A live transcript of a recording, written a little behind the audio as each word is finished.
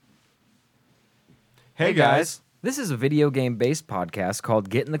Hey guys! This is a video game-based podcast called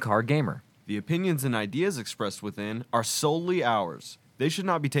Get in the Car Gamer. The opinions and ideas expressed within are solely ours. They should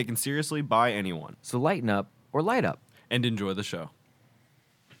not be taken seriously by anyone. So lighten up or light up. And enjoy the show.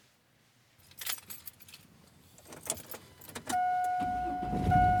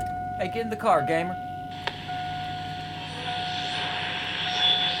 Hey, get in the car, gamer.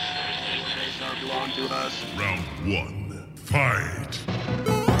 Round one, fight!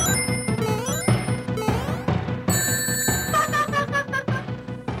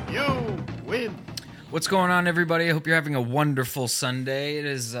 You win. What's going on, everybody? I hope you're having a wonderful Sunday. It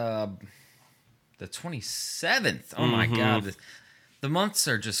is the 27th. Oh, my God. The months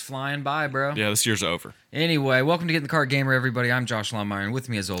are just flying by, bro. Yeah, this year's over. Anyway, welcome to Get in the Car Gamer, everybody. I'm Josh Longmire, and with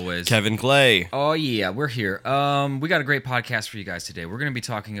me, as always... Kevin Clay. Oh, yeah, we're here. We got a great podcast for you guys today. We're going to be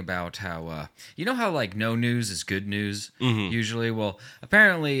talking about how... you know how, like, no news is good news, usually? Well,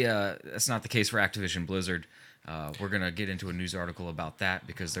 apparently, that's not the case for Activision Blizzard. We're going to get into a news article about that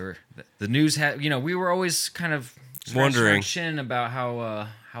because the news had... You know, we were always kind of... Wondering our chin about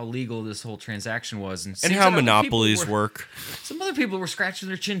how legal this whole transaction was. And and how monopolies work. Some other people were scratching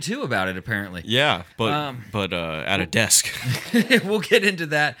their chin, too, about it, apparently. Yeah, but at a desk. We'll get into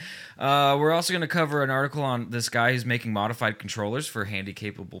that. We're also going to cover an article on this guy who's making modified controllers for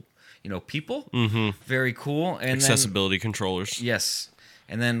handy-capable, people. Mm-hmm. Very cool. And accessibility controllers. Yes.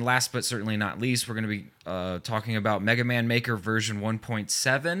 And then last but certainly not least, we're going to be talking about Mega Man Maker version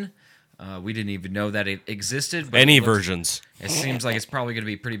 1.7. We didn't even know that it existed. But Any versions. It seems like it's probably going to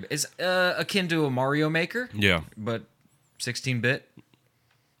be pretty... It's akin to a Mario Maker. Yeah. But 16-bit.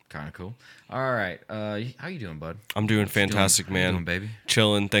 Kind of cool. All right. How you doing, bud? I'm doing fantastic, How you man. doing, baby?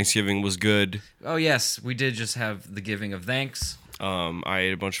 Chilling. Thanksgiving was good. Oh, yes. We did just have the giving of thanks. I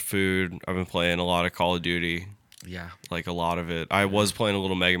ate a bunch of food. I've been playing a lot of Call of Duty. Yeah. Like a lot of it. I was playing a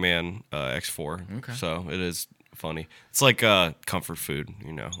little Mega Man X4. Okay. So it is funny. It's like comfort food,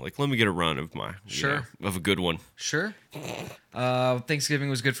 Like, let me get a run of my... Sure. Of a good one. Sure. Thanksgiving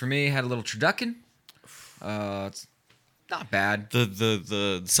was good for me. Had a little turducken. It's not bad.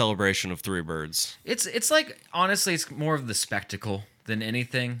 The celebration of three birds. It's like, honestly, it's more of the spectacle than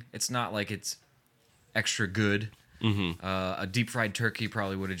anything. It's not like it's extra good. Mm-hmm. A deep fried turkey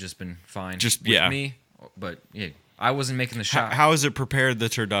probably would have just been fine. Just, with yeah. me. But yeah, I wasn't making the shot. How is it prepared, the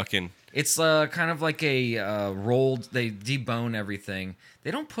turducken? It's kind of like a rolled. They debone everything.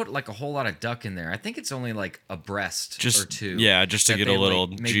 They don't put like a whole lot of duck in there. I think it's only like a breast or two. Yeah, just to that get they, a little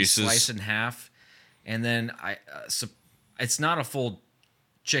like, maybe juices. slice in half, and then it's not a full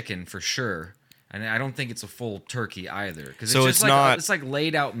chicken for sure, and I don't think it's a full turkey either. Because So it's it's not. It's like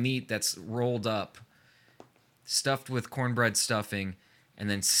laid out meat that's rolled up, stuffed with cornbread stuffing, and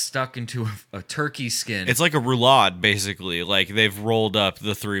then stuck into a turkey skin. It's like a roulade, basically. Like, they've rolled up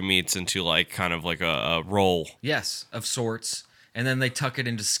the three meats into, like, kind of like a roll. Yes, of sorts. And then they tuck it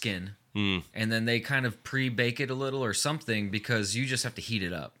into skin. Mm. And then they kind of pre-bake it a little or something because you just have to heat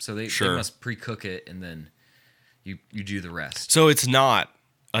it up. So they must pre-cook it and then you do the rest. So it's not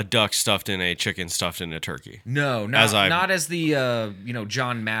a duck stuffed in a chicken stuffed in a turkey. No, not as the,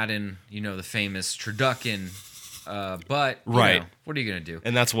 John Madden, the famous turducken. But right. What are you going to do?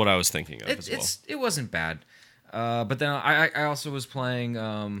 And that's what I was thinking of as well. It wasn't bad. But then I also was playing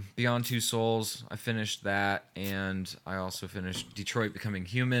Beyond Two Souls. I finished that, and I also finished Detroit Becoming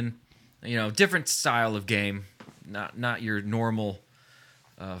Human. Different style of game, not your normal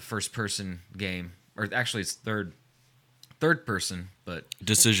first-person game. Or actually, it's third person, but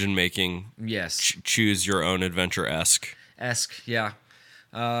decision making. Yes, choose your own adventure-esque. Yeah.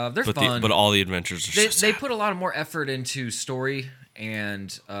 They're fun, but all the adventures are they put a lot more effort into story,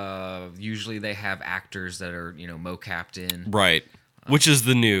 and usually they have actors that are mocapped in. Right. Which is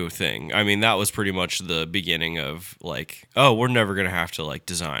the new thing. I mean, that was pretty much the beginning of, like, oh, we're never going to have to, like,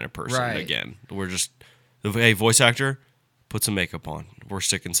 design a person again. We're just, hey, voice actor, put some makeup on. We're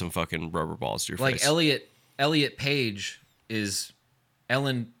sticking some fucking rubber balls to your face. Like Elliot Page is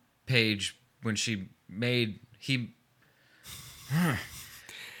Ellen Page when she made...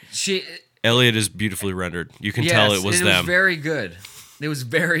 Elliot is beautifully rendered. You can tell it was them. It was very good. It was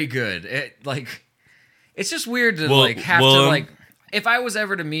very good. It's just weird to have to if I was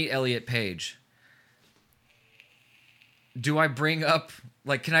ever to meet Elliot Page, do I bring up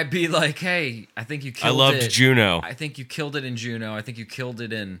can I be like, hey, I think you killed it. I loved Juno. I think you killed it in Juno. I think you killed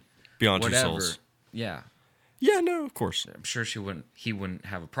it in Beyond whatever. Two Souls. Yeah. Yeah, no, of course. I'm sure he wouldn't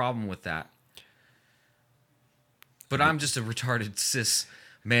have a problem with that. But I'm just a retarded cis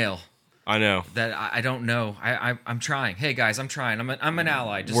male. I know. That I don't know. I'm trying. Hey guys, I'm trying. I'm an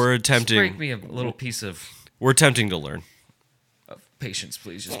ally. Just we're attempting. Just break me a little piece of. We're attempting to learn. Patience,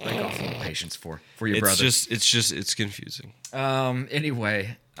 please. Just break off a little patience for your It's brother. it's confusing.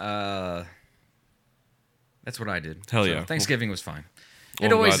 Anyway, that's what I did. Hell yeah. Thanksgiving was fine. Well,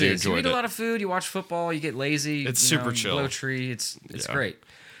 It I'm always glad you is. You enjoyed eat it. a lot of food. You watch football. You get lazy. It's you super chill. Blow tree. It's Yeah. great.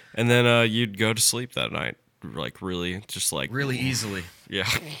 And then you'd go to sleep that night, like really, just like Really easily. yeah.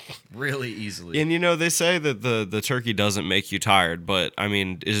 Really easily. And they say that the turkey doesn't make you tired, but I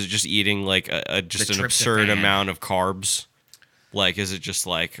mean, is it just eating like just The an absurd tryptophan. amount of carbs? Like, is it just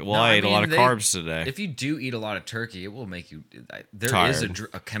like, well, No, I ate a lot of mean, carbs today? If you do eat a lot of turkey, it will make you. There is Tired.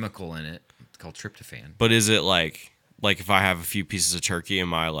 a chemical in it called tryptophan. But is it like if I have a few pieces of turkey,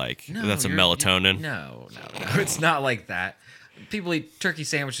 am I like that's a melatonin? No, it's not like that. People eat turkey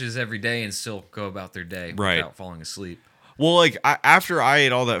sandwiches every day and still go about their day Right. without falling asleep. Well, like after I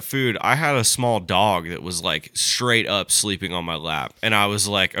ate all that food, I had a small dog that was like straight up sleeping on my lap, and I was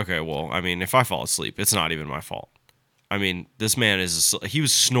like, okay, well, I mean, if I fall asleep, it's not even my fault. I mean, this man he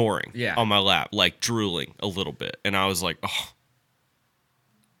was snoring Yeah. on my lap, like drooling a little bit, and I was like, oh,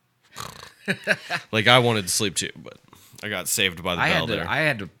 like I wanted to sleep too, but I got saved by the bell there. I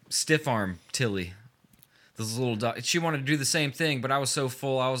had to stiff arm Tilly, this little dog. She wanted to do the same thing, but I was so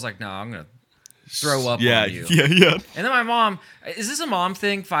full. I was like, no, I'm gonna throw up yeah, on you. yeah. And then my mom, is this a mom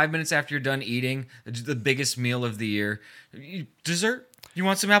thing? 5 minutes after you're done eating the biggest meal of the year, dessert? You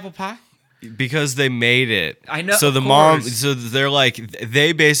want some apple pie? Because they made it. I know, So the of mom, course. so they're like,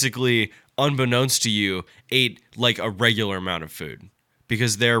 they basically, unbeknownst to you, ate like a regular amount of food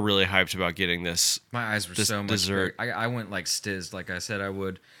because they're really hyped about getting this. My eyes were This so much dessert. bigger. I went like stizzed, like I said I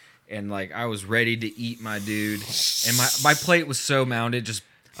would, and like I was ready to eat my dude, and my plate was so mounted, just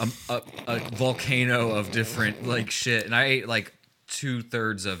a volcano of different like shit, and I ate like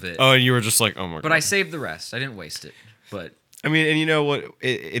 2/3 of it. Oh, and you were just like, oh my god. But I saved the rest. I didn't waste it. But I mean, and you know what?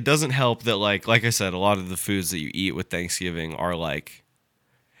 It doesn't help that like I said, a lot of the foods that you eat with Thanksgiving are like,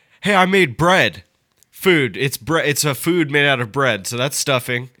 hey, I made bread. Food. It's bread. It's a food made out of bread, so that's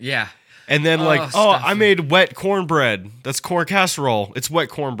stuffing. yeah, And then I stuffing. made wet cornbread. That's corn casserole. It's wet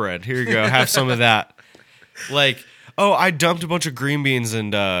cornbread. Here you go. Have some of that. Like, oh, I dumped a bunch of green beans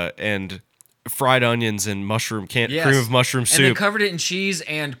and fried onions and mushroom cream of mushroom and soup. then covered it in cheese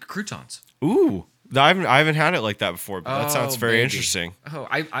and croutons. Ooh, I haven't had it like that before, but that sounds very baby. interesting. Oh,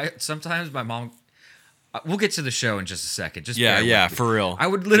 I sometimes my mom. We'll get to the show in just a second. Just Yeah, bear yeah, with me. for real. I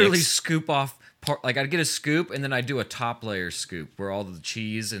would literally Yes. scoop off part. Like I'd get a scoop and then I'd do a top layer scoop where all the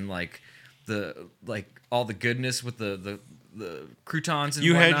cheese and like all the goodness with the croutons and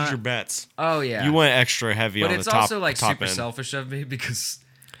You whatnot. hedged your bets. Oh yeah, You went extra heavy But on it's the top. also like top super end. selfish of me because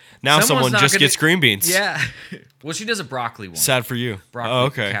Now someone's someone not just gonna- gets green beans. yeah. Well, she does a broccoli one. Sad for you. Broccoli Oh,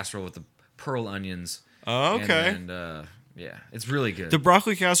 okay. casserole with the pearl onions. Oh, okay. And yeah, it's really good. The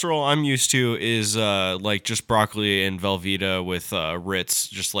broccoli casserole I'm used to is like just broccoli and Velveeta with Ritz,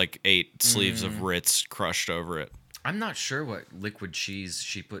 just like 8 sleeves Mm. of Ritz crushed over it. I'm not sure what liquid cheese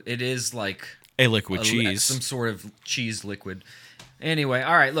she put. It is like A liquid a- cheese. some sort of cheese liquid. Anyway,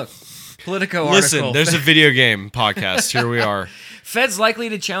 all right, look. Politico Listen, article. there's a video game podcast. Here we are. Fed's likely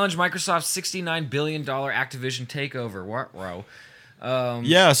to challenge Microsoft's $69 billion Activision takeover. What, bro?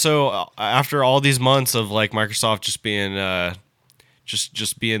 Yeah, so after all these months of like Microsoft just being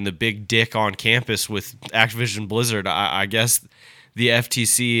just being the big dick on campus with Activision Blizzard, I guess the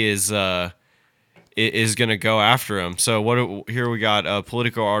FTC is going to go after him. So here we got a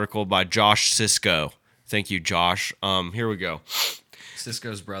Politico article by Josh Sisko. Thank you, Josh. Here we go.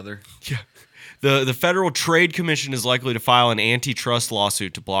 Cisco's brother. The Federal Trade Commission is likely to file an antitrust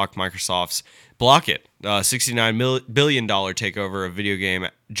lawsuit to block it. $69 billion takeover of video game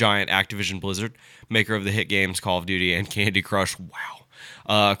giant Activision Blizzard, maker of the hit games Call of Duty and Candy Crush.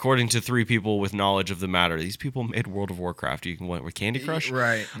 Wow. According to 3 people with knowledge of the matter, these people made World of Warcraft. You can went with Candy Crush,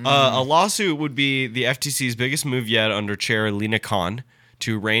 Right. A lawsuit would be the FTC's biggest move yet under Chair Lina Khan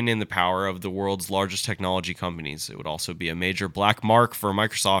to rein in the power of the world's largest technology companies. It would also be a major black mark for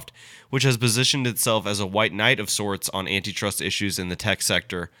Microsoft, which has positioned itself as a white knight of sorts on antitrust issues in the tech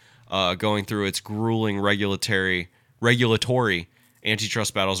sector, going through its grueling regulatory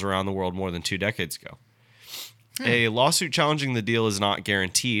antitrust battles around the world more than 2 decades ago. A lawsuit challenging the deal is not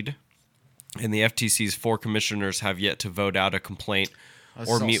guaranteed, and the FTC's 4 commissioners have yet to vote out a complaint That's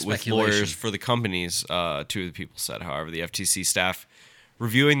or all meet with speculation. lawyers for the companies, 2 of the people said. However, the FTC staff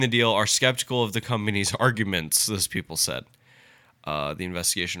reviewing the deal are skeptical of the company's arguments, those people said. The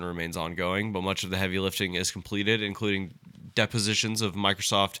investigation remains ongoing, but much of the heavy lifting is completed, including depositions of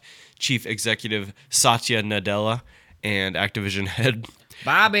Microsoft Chief Executive Satya Nadella and Activision head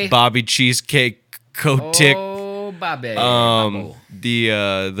Bobby. Bobby Cheesecake Kotick. Oh, Bobby. The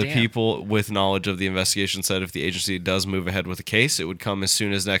Damn. people with knowledge of the investigation said if the agency does move ahead with the case, it would come as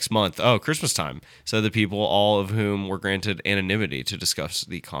soon as next month. Oh, Christmas time. Said the people, all of whom were granted anonymity to discuss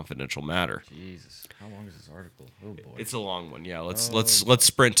the confidential matter. Jesus, how long is this article? Oh boy. It's a long one. Yeah, let's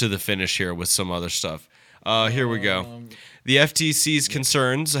sprint to the finish here with some other stuff. Here we go. The FTC's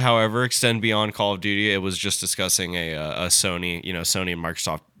concerns, however, extend beyond Call of Duty. It was just discussing a Sony, Sony and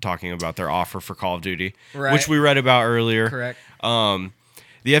Microsoft talking about their offer for Call of Duty, Right. which we read about earlier. Correct.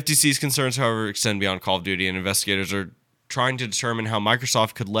 The FTC's concerns, however, extend beyond Call of Duty, and investigators are trying to determine how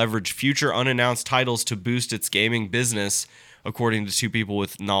Microsoft could leverage future unannounced titles to boost its gaming business, according to two people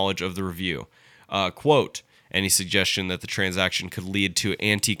with knowledge of the review. Quote, any suggestion that the transaction could lead to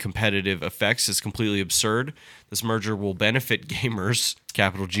anti-competitive effects is completely absurd. This merger will benefit gamers,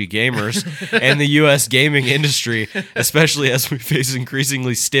 capital G gamers, and the U.S. gaming industry, especially as we face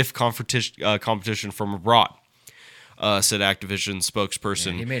increasingly stiff competition from abroad, said Activision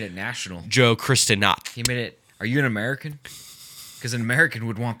spokesperson He made it national. Joe Christinat. He made it. Are you an American? Because an American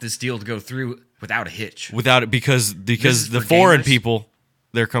would want this deal to go through without a hitch. Without it, because is the for foreign gamers? people,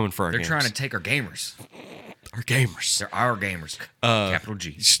 they're coming for our They're games. trying to take our gamers. Our gamers. They're our gamers. Capital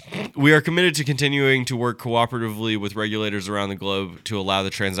G. We are committed to continuing to work cooperatively with regulators around the globe to allow the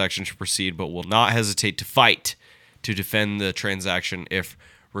transaction to proceed, but will not hesitate to fight to defend the transaction if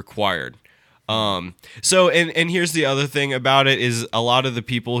required. So here's the other thing about it is a lot of the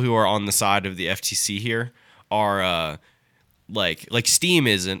people who are on the side of the FTC here are like Steam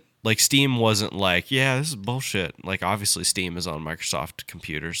isn't. Like Steam wasn't like, yeah, this is bullshit. Like obviously Steam is on Microsoft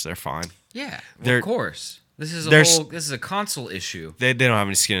computers. They're fine. Yeah, They're- of course. This is there's- this is a console issue. They don't have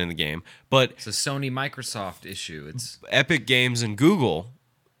any skin in the game. But It's a Sony Microsoft issue. It's Epic Games and Google,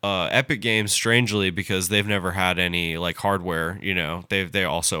 Epic Games, strangely, because they've never had any like hardware, they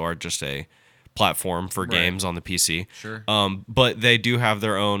also are just a platform for games on the PC. Sure. But they do have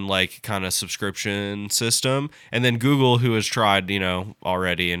their own like kind of subscription system. And then Google, who has tried,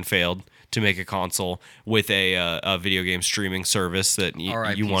 already and failed to make a console with a video game streaming service that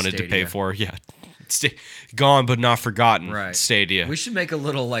RIP you wanted to pay Stadia. for. Yeah. Gone but not forgotten. right. Stadia. We should make a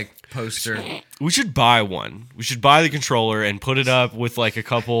little like poster. We should buy one. We should buy the controller and put it up with like a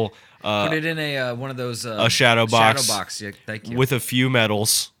couple Put it in a one of those a shadow box. Shadow box. Yeah, thank you. with a few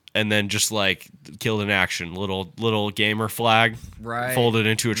medals, and then just like killed in action. Little gamer flag, Right. folded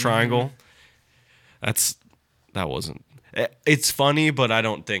into a triangle. That wasn't. It's funny, but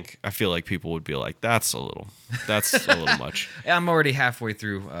I feel like people would be like, that's a little much. I'm already halfway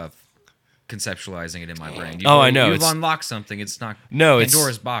through conceptualizing it in my brain. I know, You've it's- unlocked something. It's not. No, it's-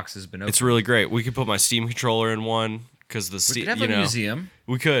 Pandora's box has been opened. It's really great. We could put my Steam controller in one because the We Steam. could have a museum.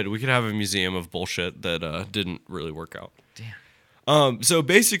 We could have a museum of bullshit that didn't really work out. Damn. So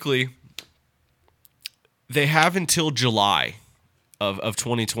basically, they have until July of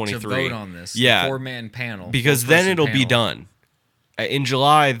 2023 To vote on this. Yeah, 4-man panel. because then 4-person it'll be panel. done. In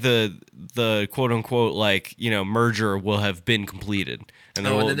July, the quote unquote merger will have been completed, and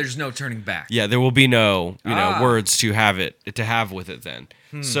And then there's no turning back. yeah, there will be no Ah. words to have with it then.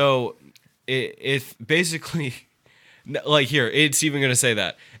 So if basically like here, it's even going to say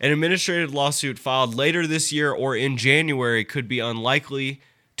that an administrative lawsuit filed later this year or in January could be unlikely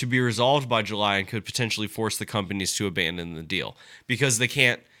to be resolved by July and could potentially force the companies to abandon the deal because they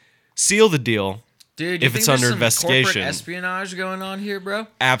can't seal the deal. Dude, you if think it's there's under some investigation. corporate espionage going on here, bro?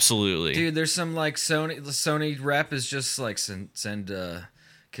 Absolutely. Dude, there's some like the Sony rep is just like send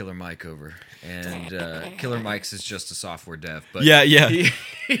Killer Mike over, and Killer Mike's is just a software dev. But Yeah.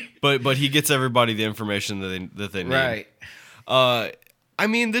 but he gets everybody the information that they need. right. I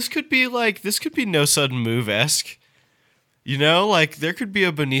mean, this could be No Sudden Move-esque. Like there could be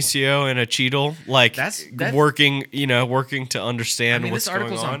a Benicio and a Cheadle That's- working to understand I mean, what's this going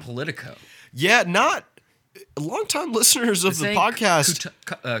article's on. on Politico. Yeah, not longtime listeners of This the ain't podcast.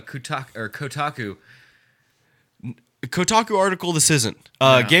 Kotaku. Kotaku article, this isn't.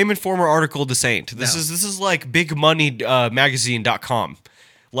 Game Informer article, this ain't. This is like big money magazine.com.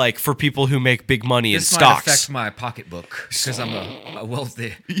 Like for people who make big money This in might stocks. affect my pocketbook because I'm a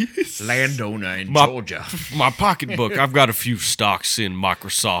wealthy landowner in My- Georgia. My pocketbook, I've got a few stocks in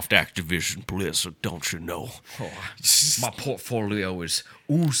Microsoft Activision Blizzard, don't you know? My portfolio is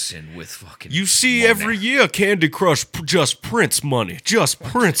oozing with fucking. You see money. every year Candy Crush just prints money. Just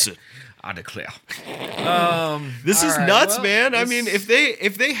prints it. I declare. This is All right, nuts, well, man. I this- mean,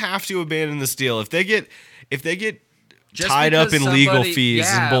 if they have to abandon this deal, if they get Just tied up in because legal somebody- fees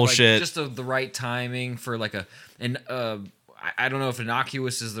yeah, and bullshit. Like just the right timing for like I don't know if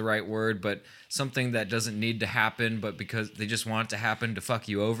innocuous is the right word, but something that doesn't need to happen, but because they just want it to happen to fuck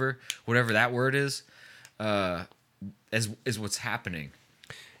you over, whatever that word is. is what's happening.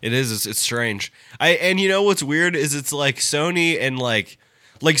 It is. It's strange. And you know what's weird is it's like Sony and like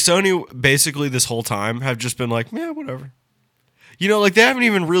Sony basically this whole time have just been like, yeah, whatever. You know, like they haven't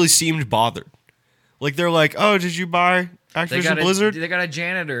even really seemed bothered. Like they're like, oh, did you buy Activision Blizzard? They got a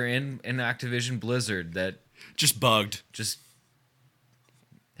janitor in Activision Blizzard that Just bugged. just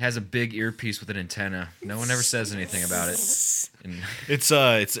has a big earpiece with an antenna. No one ever says anything about it. And It's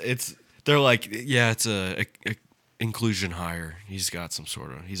they're like, yeah, it's a inclusion hire. He's got some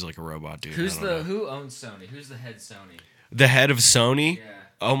sort of, he's like a robot dude. who owns Sony? Who's the head Sony? The head of Sony? Yeah.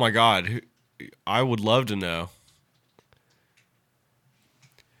 Oh my God. I would love to know.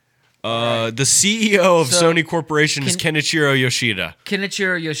 The CEO of So, Sony Corporation is Kenichiro Yoshida.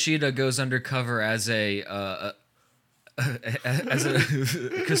 Kenichiro Yoshida goes undercover as a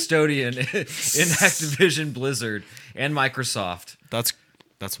custodian in Activision Blizzard and Microsoft. That's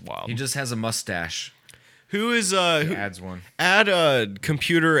wild. He just has a mustache. Who is He who, adds one. add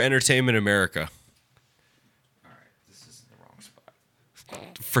Computer Entertainment America All right, this is the wrong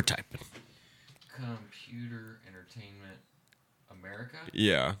spot. for typing. Computer Entertainment America.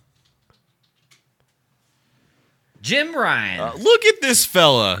 Yeah. Jim Ryan. Look at this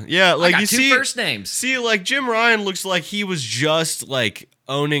fella. Yeah, like I got you two see first names. See, like Jim Ryan looks like he was just like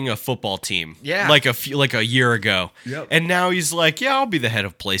owning a football team. Yeah. Like a year ago. Yep. And now he's like, yeah, I'll be the head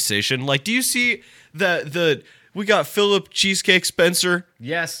of PlayStation. Like, do you see the we got Philip Cheesecake Spencer,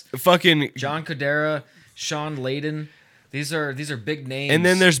 Yes. fucking John Codera, Sean Layden. These are big names. and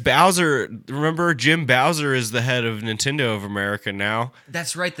then there's Bowser. Remember, Jim Bowser is the head of Nintendo of America now.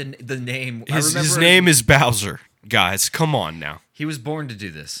 that's right. The name. His name is Bowser. Guys, come on now. He was born to do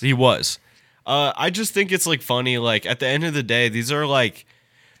this. He was. I just think it's like funny. Like at the end of the day, these are like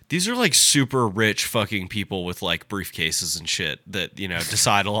super rich fucking people with like briefcases and shit that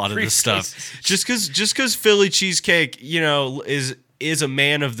decide a lot of this stuff. Briefcases. Just because Philly Cheesecake is a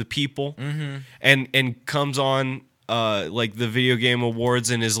man of the people and comes on like the video game awards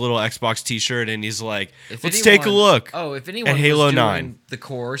in his little Xbox T-shirt and he's like, let's take a look. Oh, if anyone at Halo was doing 9. the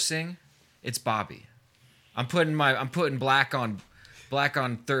coercing, it's Bobby. I'm putting black on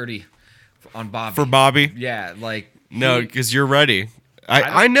 30 on Bobby. For Bobby. Yeah, like No, because you're ready.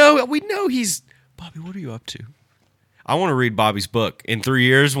 I know. We know he's Bobby. What are you up to? I want to read Bobby's book in 3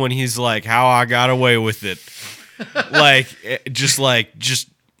 years when he's like, "How I got away with it,"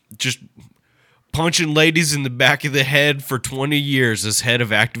 just punching ladies in the back of the head for 20 years as head of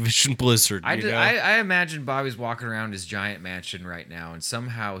Activision Blizzard. I imagine Bobby's walking around his giant mansion right now, and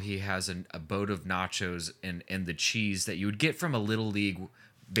somehow he has a boat of nachos and the cheese that you would get from a little league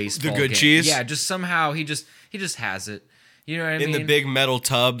baseball. The good game. cheese? Yeah, just somehow he just has it. You know what I mean? in the big metal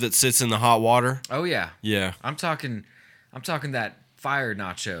tub that sits in the hot water. Oh yeah. Yeah. I'm talking that fire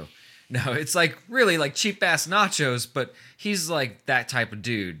nacho. No, it's like really like cheap ass nachos, but he's like that type of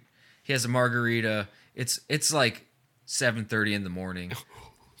dude. He has a margarita. It's like 7:30 in the morning.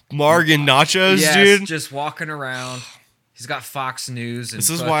 Margin nachos, Yes, dude. just walking around. He's got Fox News and This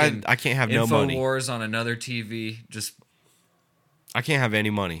is why fucking I can't have no money. InfoWars on another TV. Just I can't have any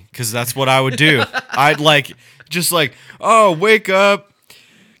money because that's what I would do. I'd wake up,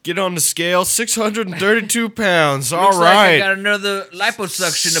 get on the scale, 632 pounds. All looks like I right. got another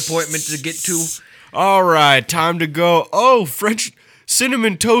liposuction appointment to get to. All right, time to go. Oh, French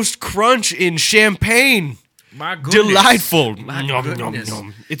cinnamon toast crunch in champagne. My goodness. Delightful. My Nom, nom, goodness.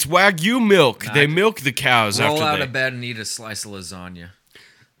 nom. It's Wagyu milk. They milk the cows Roll after out they. of bed and eat a slice of lasagna.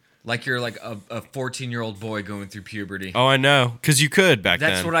 Like you're like a 14-year-old boy going through puberty. Oh, I know. Because you could back then.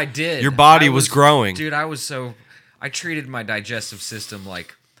 That's what I did. Your body I was growing. Dude, I treated my digestive system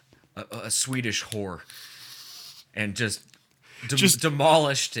like a Swedish whore. And just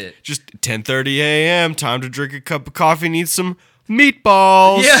demolished it. Just 10:30 a.m. Time to drink a cup of coffee and eat some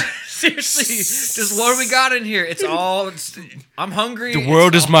meatballs. Yeah, seriously. Just what do we got in here? I'm hungry. The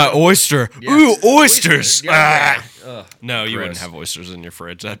world is my oyster. Yeah. Ooh, oysters. Yeah. Ah. No, you wouldn't Gross. have oysters in your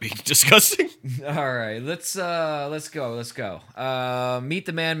fridge. That'd be disgusting. All right, let's go. Meet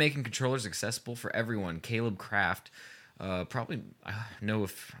the man making controllers accessible for everyone. Caleb Kraft. Probably I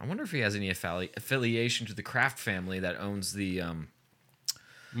wonder if he has any affiliation to the Kraft family that owns the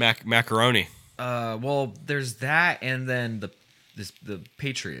Macaroni. well, there's that, and then the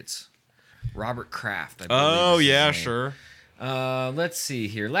Patriots. Robert Kraft. I believe Oh, is his yeah, name. sure. Let's see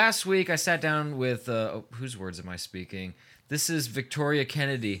here. Last week I sat down with whose words am I speaking? This is Victoria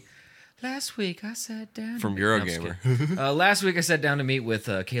Kennedy. Last week I sat down From No, I'm just Eurogamer. kidding. Last week I sat down to meet with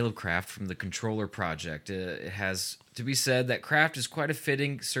Caleb Kraft from the Controller Project. It has to be said that Kraft is quite a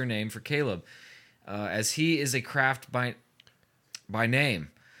fitting surname for Caleb, as he is a Kraft by name.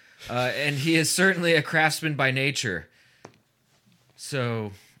 And he is certainly a craftsman by nature.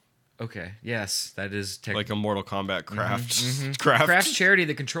 So, okay, yes, that is Like a Mortal Kombat craft. Mm-hmm. Craft. Craft's charity,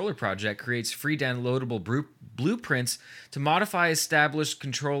 the Controller Project, creates free downloadable blueprints to modify established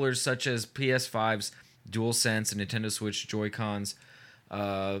controllers such as PS5's DualSense and Nintendo Switch Joy-Cons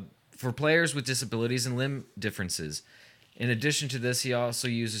for players with disabilities and limb differences. In addition to this, he also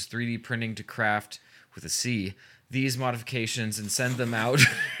uses 3D printing to craft, with a C, these modifications and send them out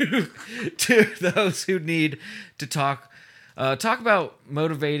to those who need to talk about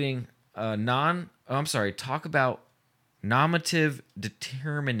motivating talk about nominative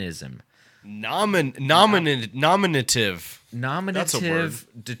determinism. Nominative. That's a word. Nominative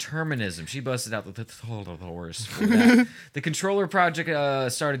determinism. She busted out the horse for that. The Controller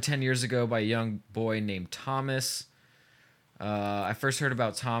Project started 10 years ago by a young boy named Thomas. I first heard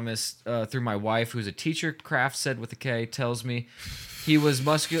about Thomas through my wife, who's a teacher. Kraft said with a K, tells me he has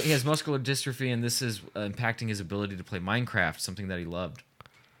muscular dystrophy, and this is impacting his ability to play Minecraft, something that he loved.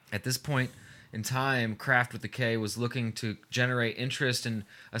 At this point in time, Kraft with the K was looking to generate interest in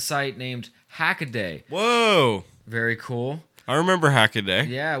a site named Hackaday. Whoa. Very cool. I remember Hackaday.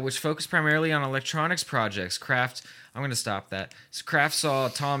 Yeah, which focused primarily on electronics projects. I'm going to stop that. So Kraft saw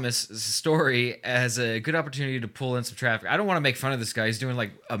Thomas' story as a good opportunity to pull in some traffic. I don't want to make fun of this guy. He's doing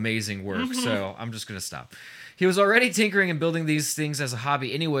like amazing work, so I'm just going to stop. He was already tinkering and building these things as a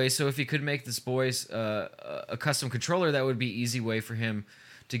hobby anyway, so if he could make this boy's a custom controller, that would be an easy way for him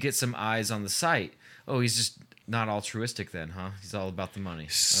to get some eyes on the site. Oh, he's just not altruistic then, huh? He's all about the money.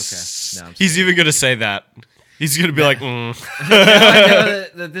 Okay. No, I'm He's even going to say that. He's going to be like, Now I know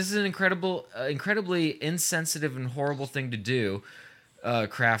that this is an incredibly insensitive and horrible thing to do,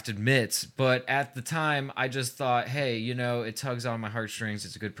 Kraft admits. But at the time, I just thought, hey, it tugs on my heartstrings.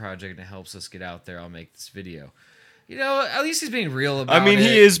 It's a good project and it helps us get out there. I'll make this video. At least he's being real about it. I mean,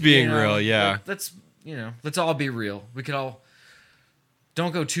 he is being real, yeah. Let's all be real. We could all...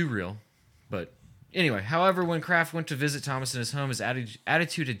 Don't go too real. But anyway, however, when Kraft went to visit Thomas in his home, his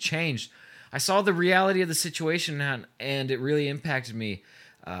attitude had changed. I saw the reality of the situation, and it really impacted me.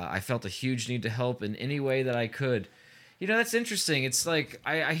 I felt a huge need to help in any way that I could. That's interesting. It's like,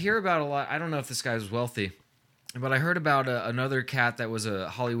 I hear about a lot. I don't know if this guy was wealthy, but I heard about another cat that was a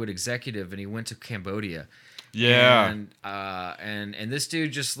Hollywood executive, and he went to Cambodia. yeah. And this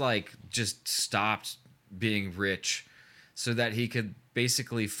dude just stopped being rich so that he could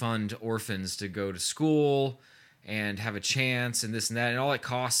basically fund orphans to go to school and have a chance and this and that, and all it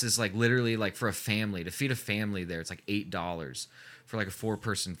costs is like literally like for a family to feed a family there, it's like $8 for like a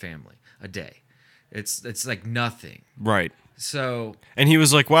 4-person family a day. It's like nothing. Right. So, And he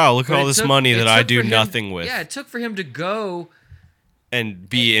was like, wow, look at all this money that I do nothing with. Yeah, it took for him to go and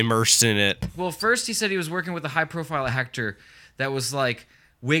be immersed in it. Well, first he said he was working with a high-profile actor that was like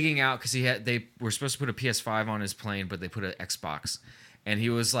wigging out because they were supposed to put a PS5 on his plane, but they put an Xbox, and he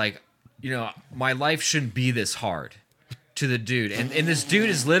was like, my life shouldn't be this hard to the dude, and this dude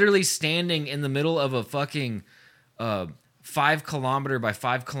is literally standing in the middle of a fucking 5 kilometer by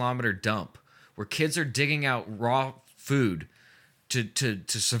 5 kilometer dump where kids are digging out raw food to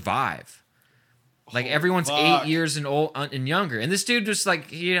survive. Like everyone's 8 years and old and younger, and this dude just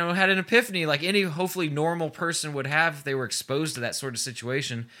like had an epiphany, like any hopefully normal person would have if they were exposed to that sort of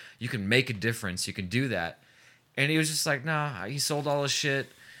situation. You can make a difference. You can do that, and he was just like, nah. He sold all his shit.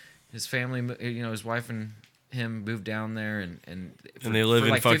 His family, his wife and him moved down there, and they live in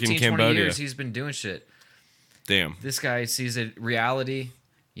like fucking 15, 20 Cambodia. years, he's been doing shit. Damn. This guy sees it reality.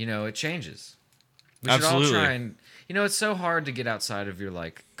 It changes. We Absolutely. should all try and it's so hard to get outside of your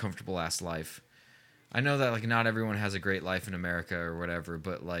like comfortable ass life. I know that like not everyone has a great life in America or whatever,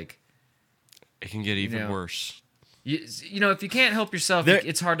 but like It can get even worse. if you can't help yourself,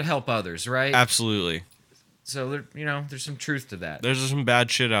 it's hard to help others, right? Absolutely. So there's some truth to that. There's some bad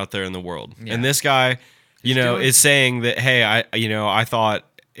shit out there in the world. Yeah. And this guy, is saying that, hey, I thought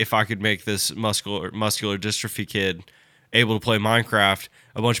if I could make this muscular dystrophy kid able to play Minecraft,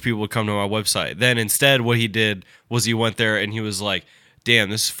 a bunch of people would come to my website. Then instead what he did was he went there and he was like, damn,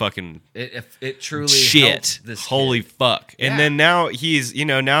 this is fucking it truly shit. helped this Holy kid. fuck. Yeah. And then now he's,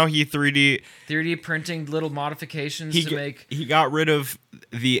 now he 3D printing little modifications to make. He got rid of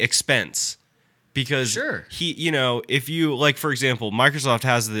the expense because Sure. he, if you like, for example, Microsoft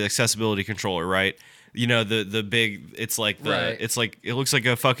has the accessibility controller, right? The big, it's like Right. it's like, it looks like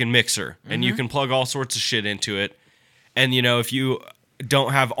a fucking mixer and you can plug all sorts of shit into it. And, if you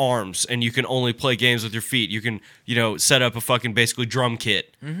don't have arms and you can only play games with your feet, you can, set up a fucking basically drum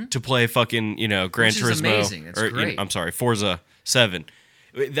kit to play fucking, Gran Which is Turismo. amazing. It's great. I'm sorry, Forza 7.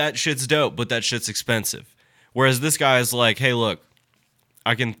 That shit's dope, but that shit's expensive. Whereas this guy is like, hey, look,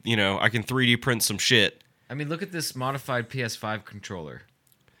 I can 3D print some shit. I mean, look at this modified PS5 controller.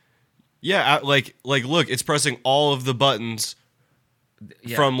 Yeah, like look, it's pressing all of the buttons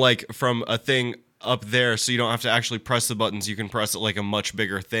Yeah. from a thing up there, so you don't have to actually press the buttons. You can press it like a much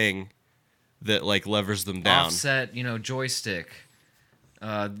bigger thing that like levers them down. Offset, joystick.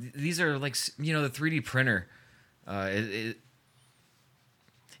 These are like, the 3D printer.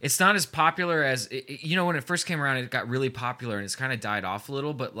 It's not as popular as, when it first came around, it got really popular and it's kind of died off a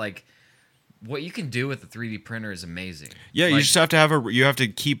little, but like what you can do with the 3D printer is amazing. Yeah, you Like, just have to you have to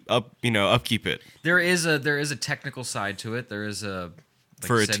keep upkeep it there is a technical side to it. There is a, like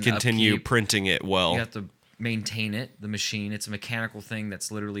for you it to said, an continue upkeep. printing it well. You have to maintain it, the machine. It's a mechanical thing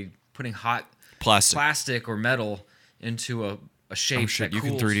that's literally putting hot Plastic. or metal into a shape Oh shit, that you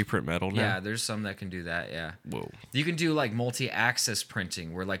can cools. 3D print metal now. Yeah, there's some that can do that. Yeah. Whoa. You can do like multi-axis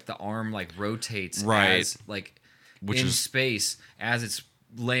printing, where like the arm like rotates Right. as like Which in is- space as it's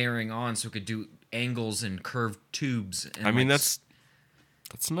layering on, so it could do angles and curved tubes. And I mean, like,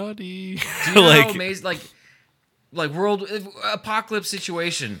 that's nutty. do you know like how amazing like world apocalypse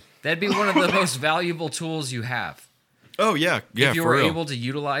situation? That'd be one of the most valuable tools you have. oh yeah, If you for were real. able to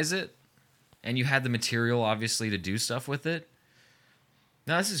utilize it, and you had the material obviously to do stuff with it.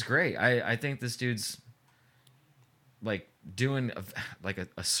 No, this is great. I think this dude's like doing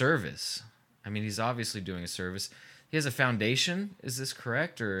a service. I mean, he's obviously doing a service. He has a foundation. Is this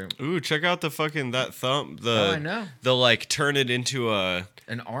correct? Or Ooh, check out the fucking that thumb. I know. The like turn it into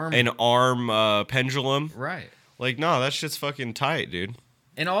an arm? an arm pendulum. Right. Like no, that shit's fucking tight, dude.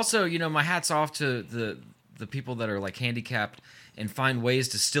 And also, my hat's off to the people that are like handicapped and find ways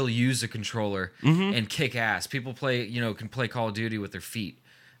to still use a controller and kick ass. People can play Call of Duty with their feet.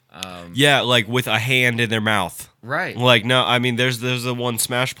 Yeah, like with a hand in their mouth. Right. Like no, I mean there's the one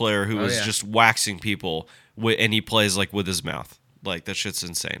Smash player who was yeah. just waxing people and he plays like with his mouth. Like that shit's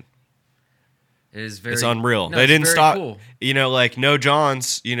insane. It is very. It's unreal. No, They it's didn't very stop. Cool. Like no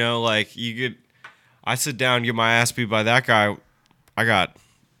Johns. Like you could. I sit down and get my ass beat by that guy.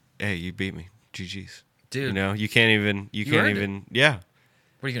 Hey, you beat me. GG's. Dude. You can't even. You can't earned it. even. Yeah.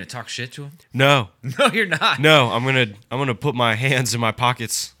 What, are you gonna talk shit to him? No. No, you're not. No. I'm gonna put my hands in my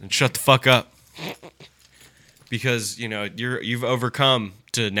pockets and shut the fuck up. Because you've overcome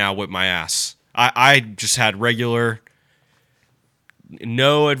to now whip my ass. I just had regular,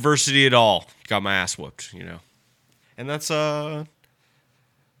 no adversity at all. Got my ass whooped. And that's part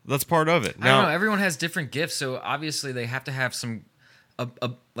of it. I don't know. Everyone has different gifts, so obviously they have to have some,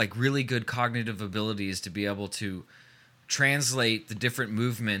 like really good cognitive abilities to be able to translate the different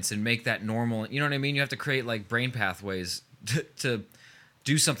movements and make that normal. You know what I mean? You have to create like brain pathways to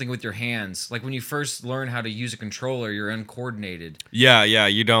do something with your hands. Like when you first learn how to use a controller, you're uncoordinated. Yeah.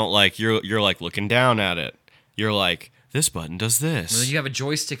 You don't like you're like looking down at it. You're like this button does this. When you have a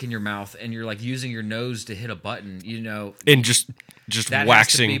joystick in your mouth and you're like using your nose to hit a button, and just that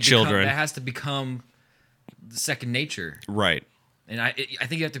waxing has to children. that has to become second nature. Right. And I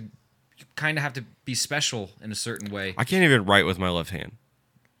think you kind of have to be special in a certain way. I can't even write with my left hand.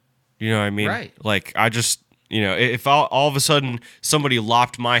 You know what I mean? Right. Like I just if all of a sudden somebody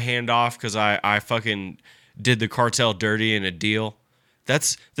lopped my hand off because I fucking did the cartel dirty in a deal,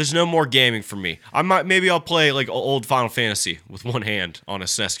 there's no more gaming for me. Maybe I'll play like old Final Fantasy with one hand on a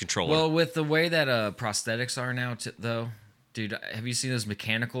SNES controller. Well, with the way that prosthetics are now, though, dude, have you seen those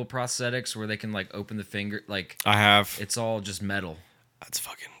mechanical prosthetics where they can like open the finger? Like I have. it's all just metal. That's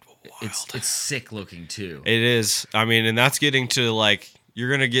fucking wild. It's sick looking too. It is. I mean, and that's getting to like you're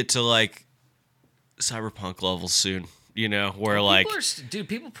gonna get to like cyberpunk levels soon. Where like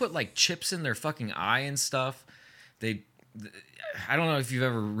People put like chips in their fucking eye and stuff. I don't know if you've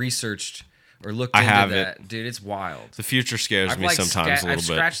ever researched or looked into haven't. that, dude. It's wild. the future scares I've, me like, sometimes a I've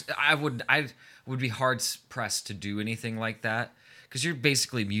little bit. scratched. I would be hard pressed to do anything like that because you're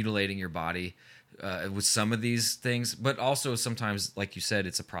basically mutilating your body with some of these things. But also sometimes, like you said,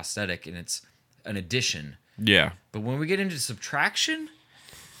 it's a prosthetic and it's an addition. Yeah. But when we get into subtraction,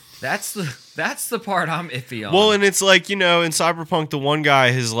 that's the part I'm iffy on. Well, and it's like in Cyberpunk, the one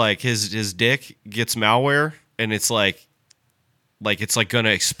guy his dick gets malware, and it's like it's like gonna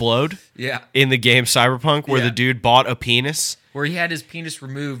explode. Yeah. In the game Cyberpunk, where Yeah. the dude bought a penis Where he had his penis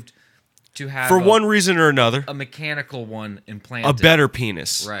removed to have for one reason or another, a mechanical one implanted. a better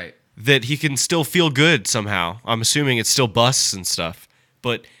penis, Right. that he can still feel good somehow. I'm assuming it still busts and stuff,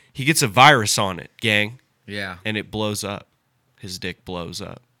 but he gets a virus on it, gang, Yeah. and it blows up. His dick blows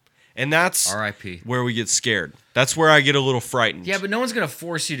up, and that's R.I.P. where we get scared. That's where I get a little frightened. Yeah, but no one's gonna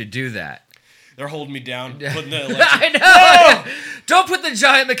force you to do that. They're holding me down, putting the I know. Don't put the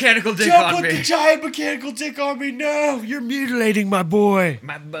giant mechanical dick on me. giant mechanical dick on me. No, you're mutilating my boy.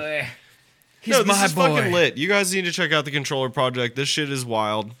 My boy. He's No, this my is boy. fucking lit. You guys need to check out the controller project. This shit is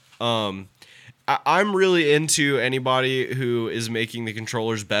wild. I'm really into anybody who is making the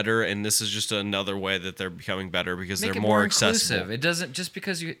controllers better, and this is just another way that they're becoming better because Make they're it more inclusive. accessible. It doesn't just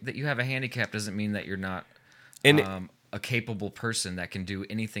because you have a handicap doesn't mean that you're not And a capable person that can do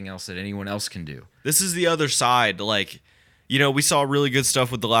anything else that anyone else can do. this is the other side. Like, you know, we saw really good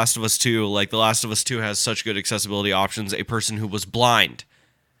stuff with The Last of Us 2. Like, The Last of Us 2 has such good accessibility options. A person who was blind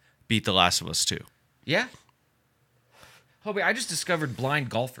beat The Last of Us 2. Yeah. Hobie, I just discovered blind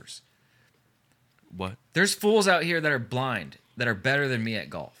golfers. What? There's fools out here that are blind that are better than me at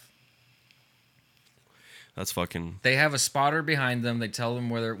golf. That's fucking... They have a spotter behind them. They tell them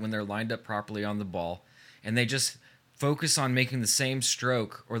when they're lined up properly on the ball, and they just focus on making the same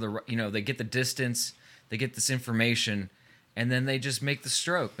stroke or they get the distance, they get this information, and then they just make the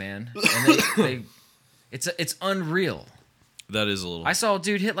stroke, man. And it's unreal. That is a little... I saw a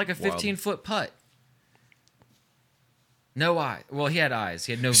dude hit like a Wild. 15-foot putt. No eye. Well, he had eyes.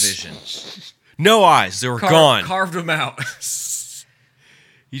 He had no vision. No eyes. They were gone. Carved them out.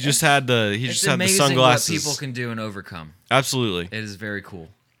 He just had the It's the amazing sunglasses. what people can do and overcome. Absolutely. It is very cool.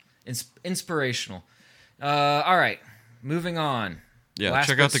 Inspirational. All right. Moving on. Yeah, Last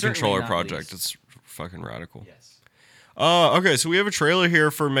check but out the certainly controller not project. least. It's fucking radical. Yes. Okay, so we have a trailer here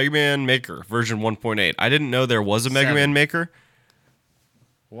for Mega Man Maker version 1.8. I didn't know there was a Mega 7. Man Maker.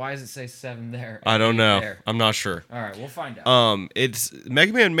 Why does it say 7 there? I don't know. There? I'm not sure. All right, we'll find out. It's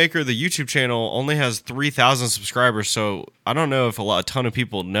Mega Man Maker. The YouTube channel only has 3,000 subscribers, so I don't know if a ton of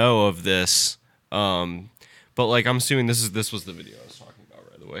people know of this. But like, I'm assuming this was the video I was talking about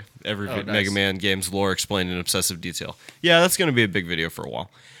right away. Every Oh, nice. Mega Man game's lore explained in obsessive detail. Yeah, that's gonna be a big video for a while.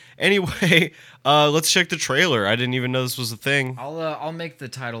 Anyway, let's check the trailer. I didn't even know this was a thing. I'll make the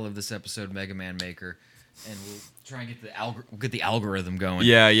title of this episode Mega Man Maker, and we'll try and get the algorithm going.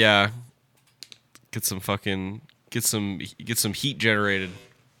 Yeah. Get some heat generated.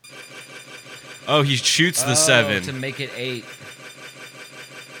 Oh, he shoots the 7. to make it 8.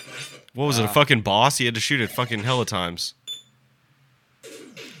 What was it? A fucking boss? He had to shoot it fucking hella times.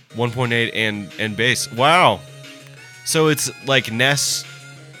 1.8 and base. Wow. So it's like Ness.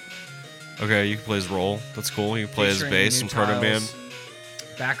 Okay, you can play his role. That's cool. You can play as Featuring bass new and Proto Man. tiles,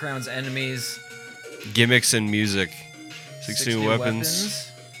 backgrounds, enemies, Gimmicks and music. 6 new weapons.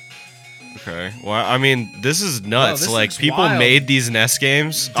 Okay. Well, I mean, this is nuts. this Like, looks people wild. made these NES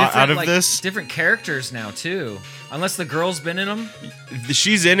games out of like, this. Different characters now too, unless the girl's been in them.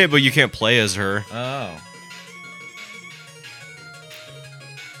 She's in it, but you can't play as her. Oh,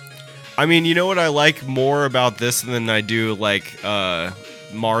 I mean, you know what I like more about this than I do like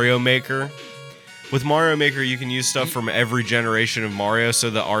Mario Maker? With Mario Maker, you can use stuff from every generation of Mario, so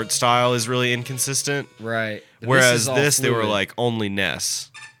the art style is really inconsistent. right. Whereas is all this, they were fluid. like only NES.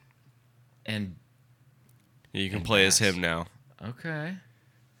 and You can And play as NES. him now. okay.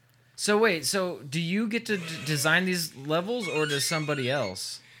 So wait, so do you get to design these levels, or does somebody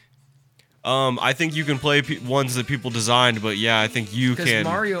else? I think you can play ones that people designed, but yeah, I think you Because can.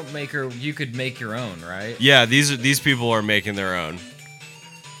 Mario Maker, you could make your own, right? Yeah, these people are making their own,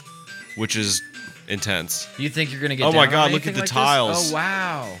 which is intense. Do you think you're gonna get? Oh my down God, on look at anything the like this? tiles. Oh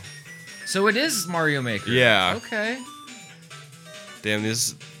wow. So it is Mario Maker. Yeah. Okay. Damn,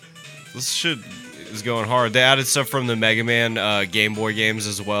 this shit is going hard. They added stuff from the Mega Man Game Boy games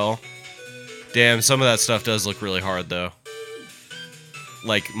as well. Damn, some of that stuff does look really hard though.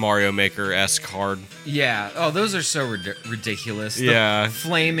 Like Mario Maker-esque hard. Yeah. Oh, those are so ridiculous. The Yeah.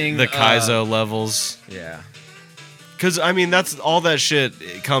 Flaming. The Kaizo levels. Yeah. Because, I mean, that's all that shit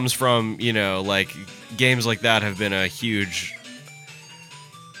comes from, you know, like, games like that have been a huge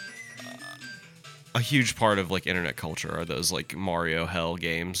part of, like, internet culture are those, like, Mario Hell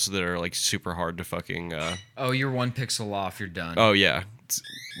games that are, like, super hard to fucking, Oh, you're 1 pixel off. You're done. oh, yeah. It's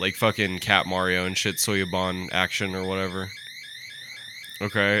like fucking Cat Mario and shit, Soyabon action or whatever.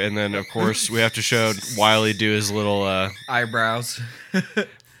 Okay, and then, of course, we have to show Wily do his little, Eyebrows.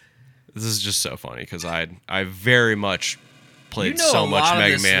 this is just so funny, because I very much played You know so a much lot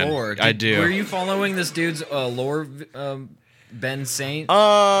Mega of this Man. lore. I do. Were you following this dude's lore, Ben Saint?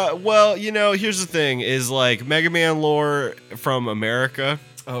 Well, you know, here's the thing: is like Mega Man lore from America.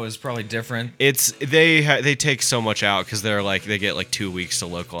 Oh, it's probably different. It's they take so much out because they're like they get like 2 weeks to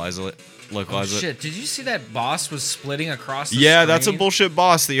localize it. Oh, shit. Did you see that boss was splitting across the Yeah, screen? that's a bullshit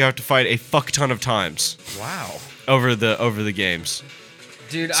boss that you have to fight a fuck ton of times Wow. over the games.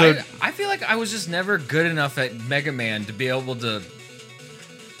 Dude, So- I feel like I was just never good enough at Mega Man to be able to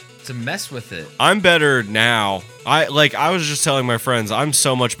to mess with it. I'm better now. I was just telling my friends, I'm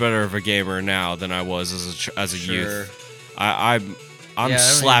so much better of a gamer now than I was as a Sure. youth. I'm Yeah, I mean-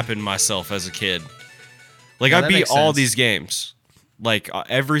 slapping myself as a kid. Like Yeah, I that beat makes all sense. these games, like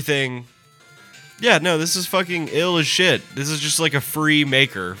everything. Yeah, no, this is fucking ill as shit. This is just like a free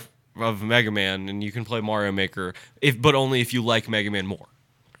maker of Mega Man, and you can play Mario Maker but only if you like Mega Man more.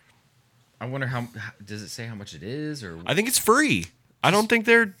 I wonder how does it say how much it is or I think it's free. I don't think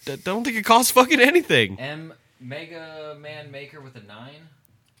it costs fucking anything. Mega Man Maker with a 9?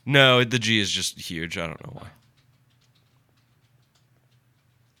 No, the G is just huge. I don't know why.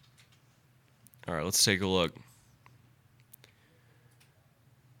 All right, let's take a look.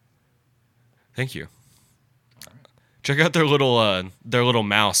 Thank you. Check out their little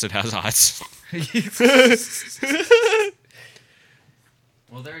mouse. It has eyes.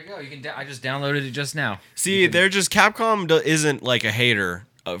 Well, there you go. You can. I just downloaded it just now. See, they're just Capcom isn't like a hater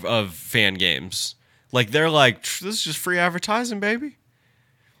of fan games. Like they're like, this is just free advertising, baby.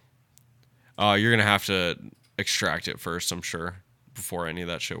 You're gonna have to extract it first, I'm sure, before any of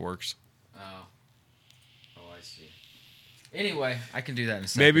that shit works. Oh, I see. Anyway, I can do that in a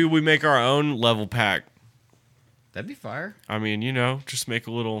second. Maybe we make our own level pack. That'd be fire. I mean, just make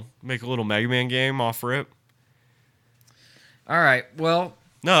a little Mega Man game off rip. All right. Well,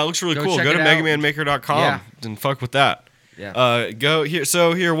 No, it looks really Go cool. check Go to it out. megamanmaker.com Yeah. and fuck with that. yeah. Go here.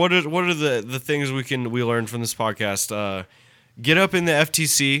 So here, what are the things we learned from this podcast? Get up in the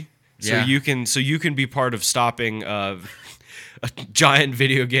FTC so Yeah. you can be part of stopping a giant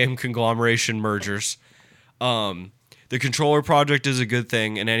video game conglomeration mergers. The controller project is a good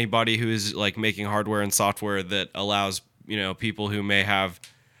thing, and anybody who is like making hardware and software that allows people who may have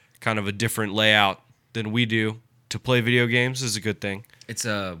kind of a different layout than we do to play video games is a good thing. It's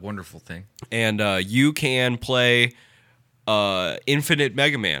a wonderful thing. And you can play Infinite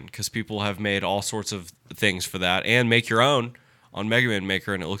Mega Man because people have made all sorts of things for that, and make your own on Mega Man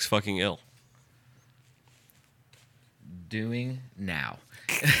Maker, and it looks fucking ill. Doing now.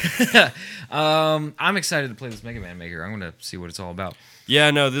 I'm excited to play this Mega Man Maker. I'm gonna see what it's all about.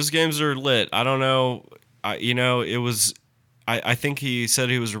 Yeah, no, these games are lit. I don't know. It was. I think he said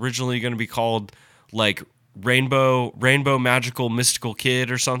he was originally going to be called like Rainbow Magical Mystical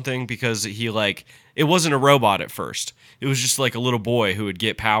Kid or something because it wasn't a robot at first. It was just like a little boy who would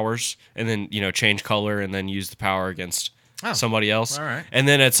get powers and then change color and then use the power against somebody else. all right. And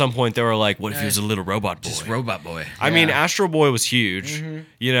then at some point they were like, "What if he was a little robot boy?" Just Robot Boy. I mean, Yeah. Astro Boy was huge.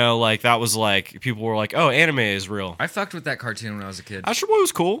 That was like people were like, "Oh, anime is real." I fucked with that cartoon when I was a kid. Astro Boy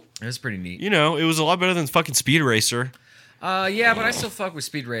was cool. It was pretty neat. It was a lot better than fucking Speed Racer. Yeah, but I still fuck with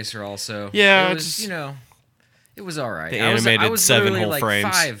Speed Racer also. Yeah, it was, just- it was all right. The I animated was 7 literally whole like frames.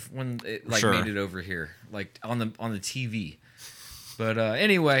 5 when it Sure. made it over here, like on the TV. But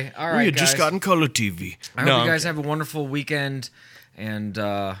anyway, all right, We had guys. just gotten color TV. I hope you guys have a wonderful weekend, and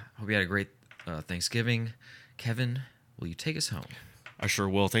hope you had a great Thanksgiving. Kevin, will you take us home? I sure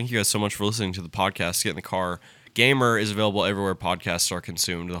will. Thank you guys so much for listening to the podcast. Get in the Car Gamer is available everywhere podcasts are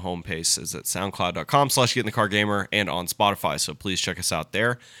consumed. The home page is at soundcloud.com/getinthecargamer and on Spotify. So please check us out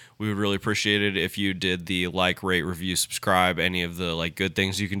there. We would really appreciate it if you did the like, rate, review, subscribe, any of the good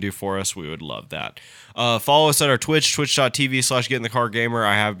things you can do for us. We would love that. Follow us at our Twitch, twitch.tv/getinthecargamer.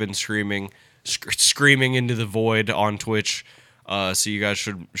 I have been screaming into the void on Twitch. So you guys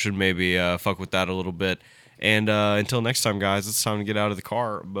should maybe fuck with that a little bit. And until next time, guys, it's time to get out of the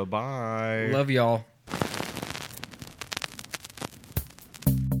car. Bye-bye. Love y'all.